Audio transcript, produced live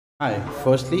Hi,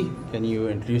 firstly, can you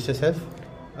introduce yourself?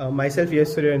 Myself,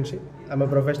 yes, Suryanshi. I'm a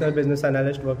professional business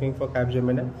analyst working for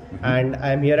Capgemini, and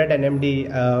I'm here at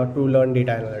NMD to learn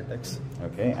data analytics.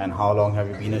 Okay, and how long have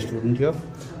you been a student here?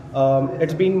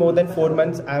 It's been more than 4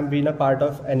 months. I've been a part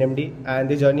of NMD, and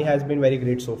the journey has been very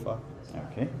great so far.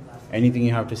 Okay, anything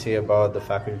you have to say about the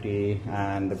faculty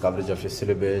and the coverage of your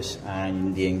syllabus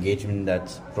and the engagement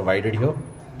that's provided here?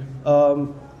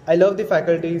 I love the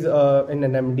faculties in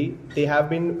NMD. They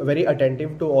have been very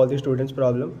attentive to all the students'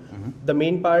 problem. The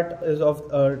main part is of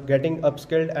getting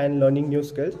upskilled and learning new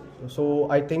skills. So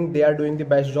I think they are doing the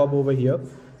best job over here.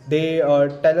 They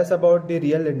tell us about the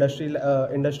real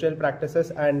industrial practices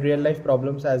and real life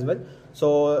problems as well.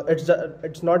 So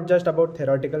it's not just about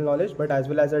theoretical knowledge, but as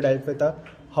well as a dealt with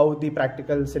how the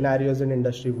practical scenarios in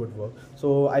industry would work.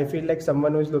 So I feel like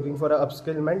someone who is looking for a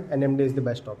upskillment, NMD is the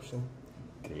best option.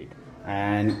 Great.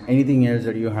 And anything else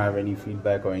that you have, any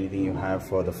feedback or anything you have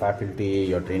for the faculty,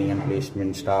 your training and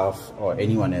placement staff, or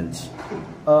anyone else?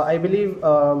 I believe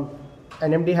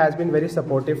NMD has been very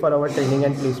supportive for our training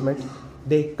and placement.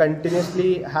 They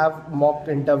continuously have mock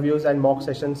interviews and mock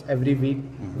sessions every week.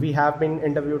 We have been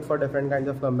interviewed for different kinds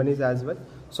of companies as well.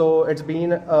 So it's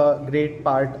been a great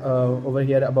part over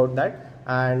here about that.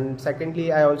 And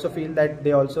secondly, I also feel that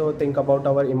they also think about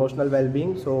our emotional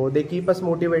well-being. So they keep us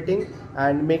motivating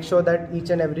and make sure that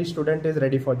each and every student is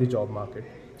ready for the job market.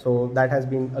 So that has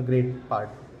been a great part.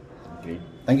 Great.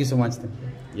 Thank you so much.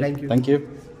 Thank you. Thank you.